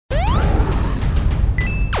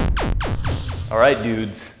All right,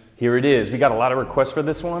 dudes, here it is. We got a lot of requests for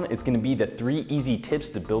this one. It's gonna be the 3 easy tips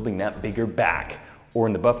to building that bigger back, or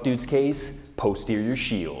in the buff dude's case, posterior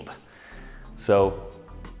shield. So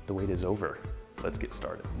the wait is over. Let's get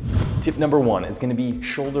started. Tip number 1 is gonna be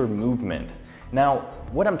shoulder movement. Now,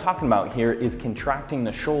 what I'm talking about here is contracting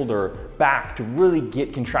the shoulder back to really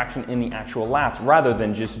get contraction in the actual lats rather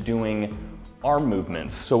than just doing arm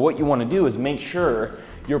movements. So what you wanna do is make sure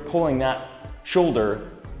you're pulling that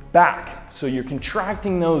shoulder back. So you're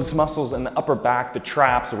contracting those muscles in the upper back, the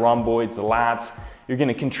traps, the rhomboids, the lats. You're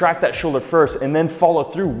gonna contract that shoulder first and then follow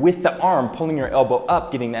through with the arm, pulling your elbow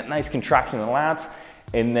up, getting that nice contraction in the lats,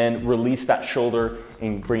 and then release that shoulder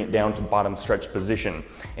and bring it down to bottom stretch position.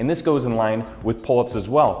 And this goes in line with pull-ups as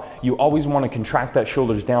well. You always want to contract that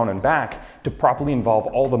shoulders down and back to properly involve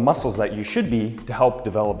all the muscles that you should be to help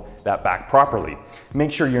develop that back properly.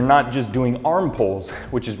 Make sure you're not just doing arm pulls,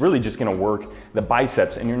 which is really just going to work the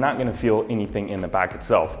biceps, and you're not going to feel anything in the back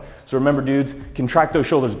itself. So remember, dudes, contract those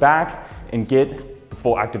shoulders back and get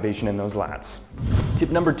full activation in those lats. Tip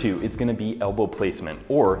number 2 is gonna be elbow placement,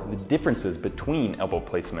 or the differences between elbow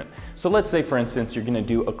placement. So let's say, for instance, you're gonna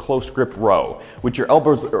do a close grip row, which your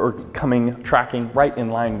elbows are tracking right in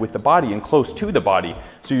line with the body and close to the body.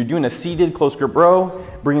 So you're doing a seated close grip row,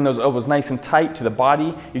 bringing those elbows nice and tight to the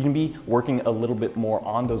body. You're gonna be working a little bit more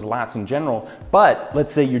on those lats in general. But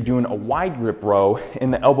let's say you're doing a wide grip row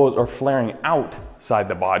and the elbows are flaring outside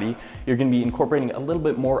the body. You're gonna be incorporating a little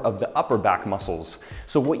bit more of the upper back muscles.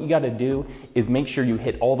 So what you gotta do is make sure you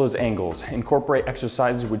hit all those angles. Incorporate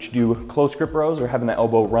exercises which do close grip rows or having the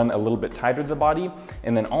elbow run a little bit tighter to the body,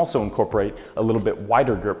 and then also incorporate a little bit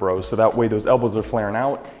wider grip rows so that way those elbows are flaring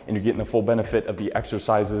out and you're getting the full benefit of the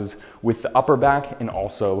exercises with the upper back and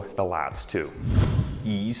also the lats too.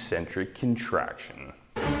 Eccentric contraction.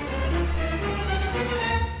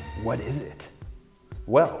 What is it?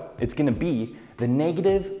 Well, it's gonna be the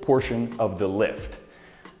negative portion of the lift.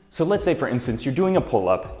 So let's say, for instance, you're doing a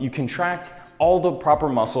pull-up, you contract all the proper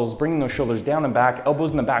muscles, bringing those shoulders down and back,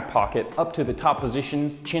 elbows in the back pocket, up to the top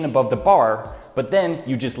position, chin above the bar, but then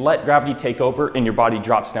you just let gravity take over and your body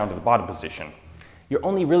drops down to the bottom position. You're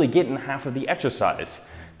only really getting half of the exercise.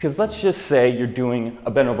 Because let's just say you're doing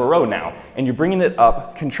a bent over row now, and you're bringing it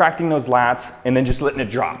up, contracting those lats, and then just letting it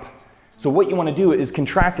drop. So what you wanna do is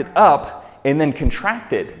contract it up, and then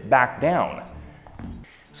contract it back down.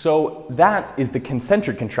 So that is the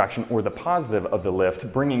concentric contraction, or the positive of the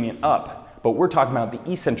lift, bringing it up. But we're talking about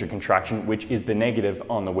the eccentric contraction, which is the negative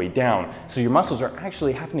on the way down. So your muscles are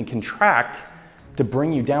actually having to contract to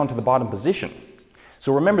bring you down to the bottom position.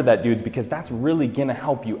 So remember that, dudes, because that's really gonna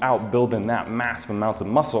help you out building that massive amounts of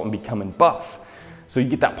muscle and becoming buff. So you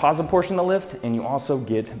get that positive portion of the lift, and you also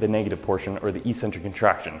get the negative portion, or the eccentric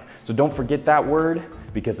contraction. So don't forget that word,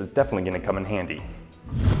 because it's definitely gonna come in handy.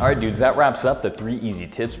 All right, dudes, that wraps up the 3 easy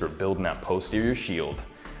tips for building that posterior shield.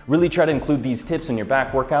 Really try to include these tips in your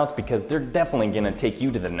back workouts because they're definitely gonna take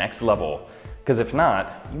you to the next level. Because if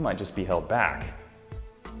not, you might just be held back.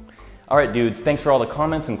 All right, dudes, thanks for all the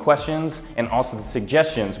comments and questions and also the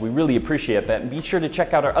suggestions. We really appreciate that. And be sure to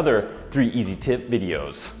check out our other 3 easy tip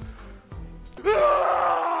videos.